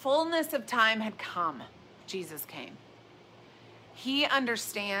the fullness of time had come. Jesus came. He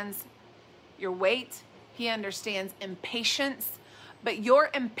understands your wait. He understands impatience. But your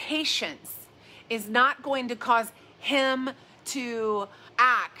impatience is not going to cause him to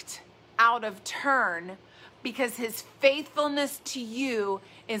act out of turn because his faithfulness to you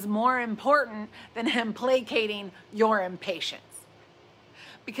is more important than him placating your impatience.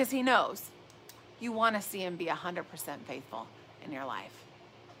 Because he knows you want to see him be 100% faithful in your life.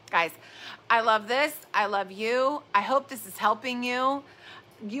 Guys, I love this. I love you. I hope this is helping you.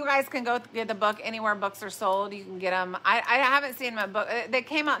 You guys can go get the book anywhere books are sold. You can get them. I haven't seen them in book. They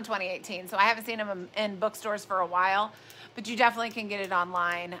came out in 2018, so I haven't seen them in bookstores for a while. But you definitely can get it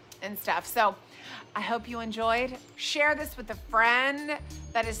online and stuff. So I hope you enjoyed. Share this with a friend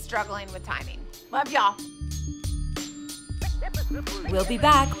that is struggling with timing. Love y'all. We'll be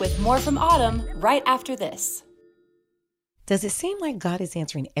back with more from Autumn right after this. Does it seem like God is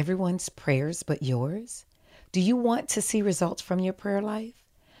answering everyone's prayers but yours? Do you want to see results from your prayer life?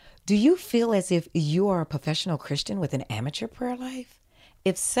 Do you feel as if you are a professional Christian with an amateur prayer life?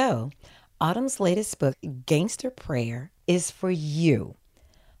 If so, Autumn's latest book, Gangster Prayer, is for you.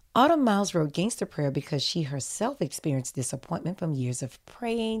 Autumn Miles wrote Gangster Prayer because she herself experienced disappointment from years of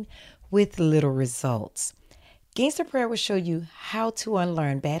praying with little results. Gangster Prayer will show you how to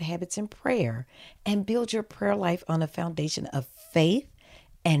unlearn bad habits in prayer and build your prayer life on a foundation of faith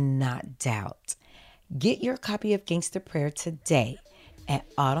and not doubt. Get your copy of Gangster Prayer today at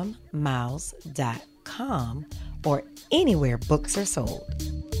autumnmiles.com or anywhere books are sold.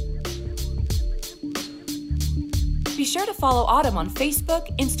 Be sure to follow Autumn on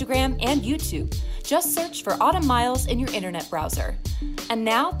Facebook, Instagram, and YouTube. Just search for Autumn Miles in your internet browser. And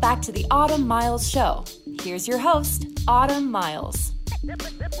now back to the Autumn Miles Show. Here's your host, Autumn Miles.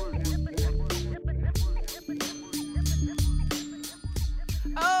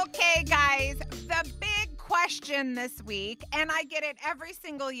 Okay, guys, the big question this week, and I get it every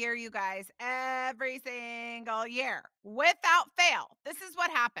single year, you guys, every single year, without fail. This is what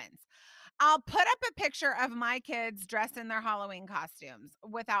happens. I'll put up a picture of my kids dressed in their Halloween costumes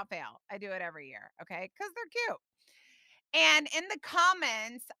without fail. I do it every year, okay? Because they're cute. And in the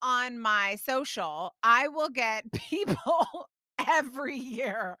comments on my social, I will get people every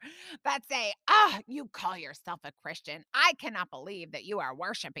year that say, you call yourself a Christian. I cannot believe that you are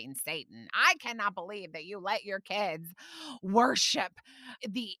worshiping Satan. I cannot believe that you let your kids worship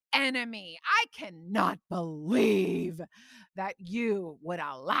the enemy. I cannot believe that you would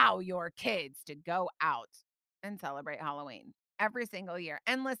allow your kids to go out and celebrate Halloween every single year.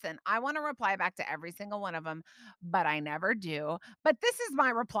 And listen, I want to reply back to every single one of them, but I never do. But this is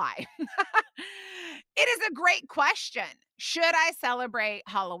my reply. It is a great question. Should I celebrate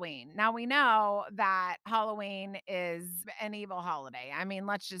Halloween? Now, we know that Halloween is an evil holiday. I mean,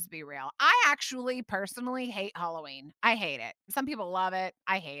 let's just be real. I actually personally hate Halloween. I hate it. Some people love it.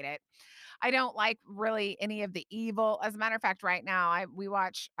 I hate it. I don't like really any of the evil. As a matter of fact, right now I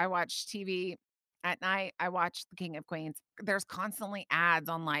watch TV at night. I watch The King of Queens. There's constantly ads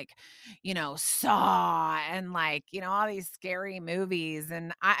on Saw and all these scary movies.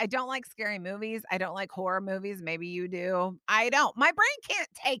 And I don't like scary movies. I don't like horror movies. Maybe you do. I don't. My brain can't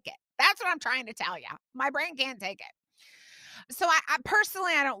take it. That's what I'm trying to tell you. My brain can't take it. So I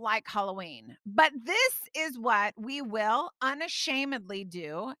personally, I don't like Halloween, but this is what we will unashamedly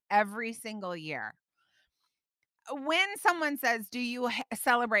do every single year. When someone says, do you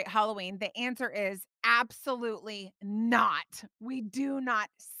celebrate Halloween? The answer is absolutely not. We do not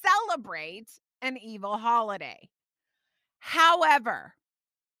celebrate an evil holiday. However,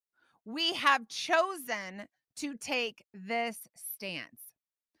 we have chosen to take this stance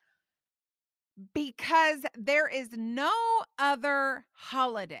because there is no other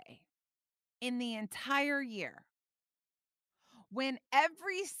holiday in the entire year when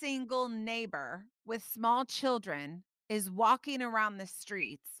every single neighbor with small children is walking around the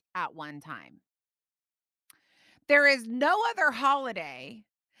streets at one time. There is no other holiday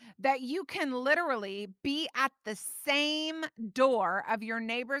that you can literally be at the same door of your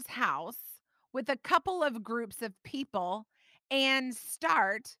neighbor's house with a couple of groups of people and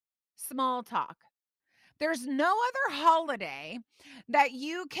start small talk. There's no other holiday that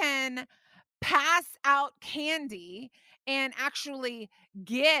you can pass out candy and actually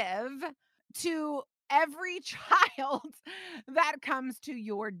give to every child that comes to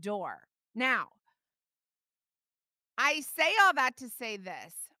your door. Now, I say all that to say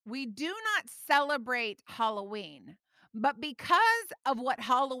this. We do not celebrate Halloween, but because of what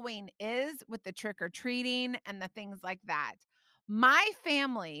Halloween is with the trick-or-treating and the things like that, my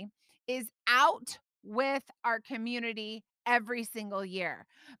family is out with our community every single year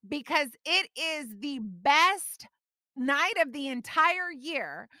because it is the best night of the entire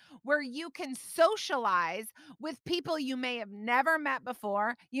year where you can socialize with people you may have never met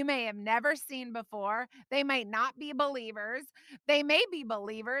before, you may have never seen before. They might not be believers. They may be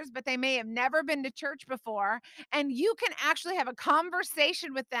believers, but they may have never been to church before. And you can actually have a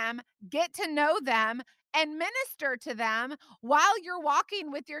conversation with them, get to know them, and minister to them while you're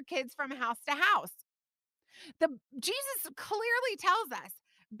walking with your kids from house to house. Jesus clearly tells us,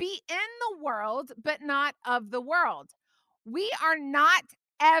 be in the world, but not of the world. We are not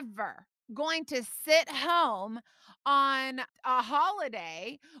ever going to sit home on a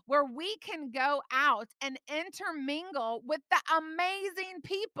holiday where we can go out and intermingle with the amazing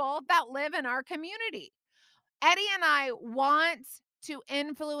people that live in our community. Eddie and I want to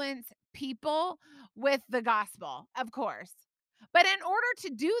influence people with the gospel, of course. But in order to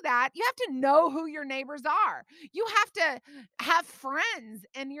do that, you have to know who your neighbors are. You have to have friends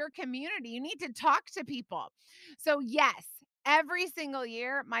in your community. You need to talk to people. So yes, every single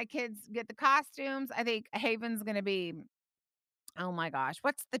year, my kids get the costumes. I think Haven's going to be, oh my gosh,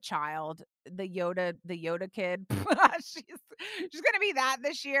 what's the child? The Yoda kid. she's going to be that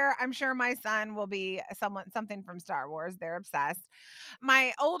this year. I'm sure my son will be something from Star Wars. They're obsessed.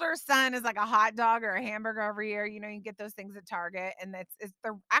 My older son is like a hot dog or a hamburger every year. You know, you get those things at Target, and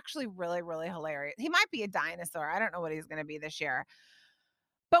they're actually really, really hilarious. He might be a dinosaur. I don't know what he's going to be this year.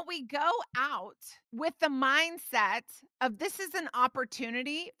 But we go out with the mindset of this is an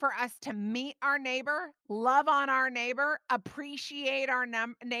opportunity for us to meet our neighbor, love on our neighbor, appreciate our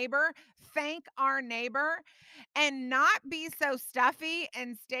neighbor, thank our neighbor, and not be so stuffy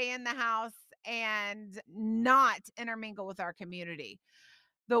and stay in the house and not intermingle with our community.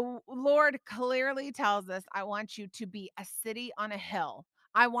 The Lord clearly tells us, I want you to be a city on a hill.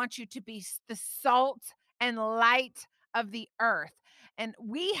 I want you to be the salt and light of the earth. And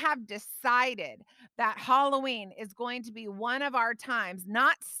we have decided that Halloween is going to be one of our times,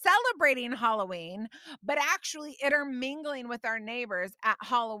 not celebrating Halloween, but actually intermingling with our neighbors at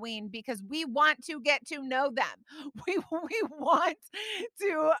Halloween because we want to get to know them. We want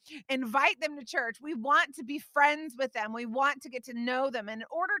to invite them to church. We want to be friends with them. We want to get to know them. And in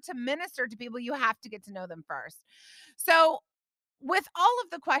order to minister to people, you have to get to know them first. So with all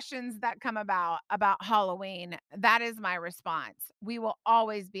of the questions that come about Halloween, that is my response. We will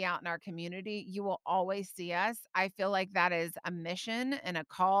always be out in our community. You will always see us. I feel like that is a mission and a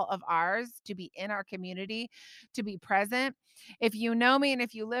call of ours to be in our community, to be present. If you know me and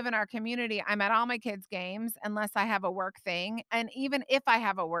if you live in our community, I'm at all my kids' games unless I have a work thing. And even if I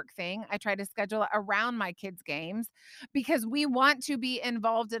have a work thing, I try to schedule it around my kids' games because we want to be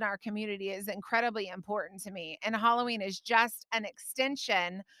involved in our community. It is incredibly important to me. And Halloween is just an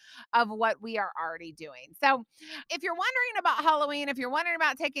extension of what we are already doing. So if you're wondering about Halloween, if you're wondering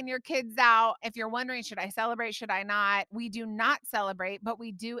about taking your kids out, if you're wondering, should I celebrate, should I not? We do not celebrate, but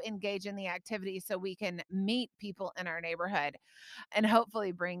we do engage in the activity so we can meet people in our neighborhood and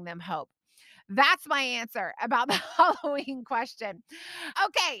hopefully bring them hope. That's my answer about the Halloween question.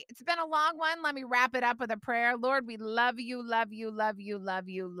 Okay, it's been a long one. Let me wrap it up with a prayer. Lord, we love you, love you, love you, love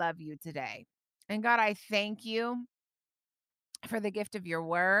you, love you today. And God, I thank you for the gift of your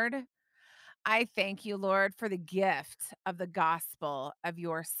word. I thank you, Lord, for the gift of the gospel of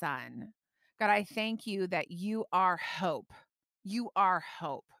your Son. God, I thank you that you are hope. You are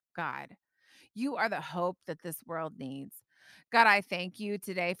hope, God. You are the hope that this world needs. God, I thank you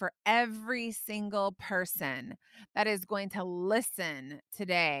today for every single person that is going to listen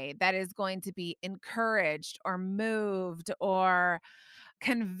today, that is going to be encouraged or moved or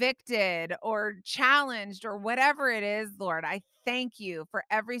convicted or challenged or whatever it is, Lord. I thank you for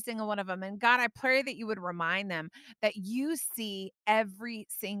every single one of them. And God, I pray that you would remind them that you see every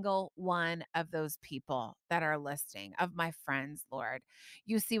single one of those people that are listening, of my friends, Lord.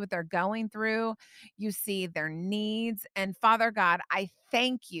 You see what they're going through. You see their needs. And Father God, I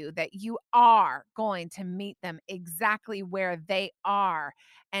thank you that you are going to meet them exactly where they are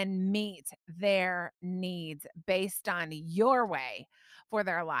and meet their needs based on your way for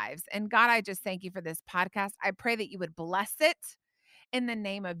their lives. And God, I just thank you for this podcast. I pray that you would bless it in the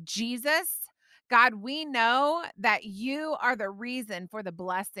name of Jesus. God, we know that you are the reason for the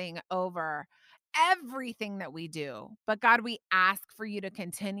blessing over everything that we do. But God, we ask for you to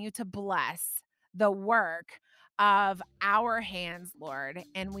continue to bless the work of our hands, Lord.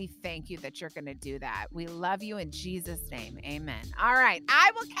 And we thank you that you're going to do that. We love you in Jesus' name. Amen. All right.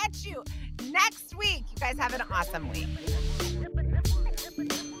 I will catch you next week. You guys have an awesome week.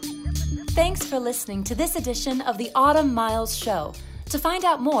 Thanks for listening to this edition of the Autumn Miles Show. To find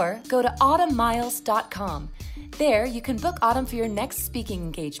out more, go to autumnmiles.com. There, you can book Autumn for your next speaking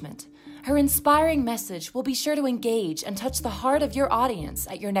engagement. Her inspiring message will be sure to engage and touch the heart of your audience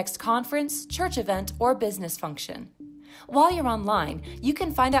at your next conference, church event, or business function. While you're online, you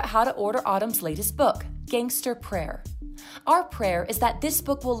can find out how to order Autumn's latest book, Gangster Prayer. Our prayer is that this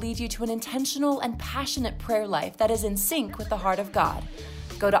book will lead you to an intentional and passionate prayer life that is in sync with the heart of God.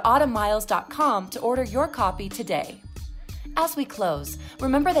 Go to autumnmiles.com to order your copy today. As we close,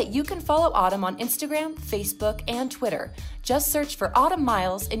 remember that you can follow Autumn on Instagram, Facebook, and Twitter. Just search for Autumn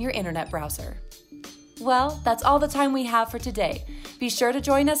Miles in your internet browser. Well, that's all the time we have for today. Be sure to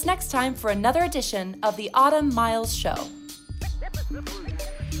join us next time for another edition of the Autumn Miles Show.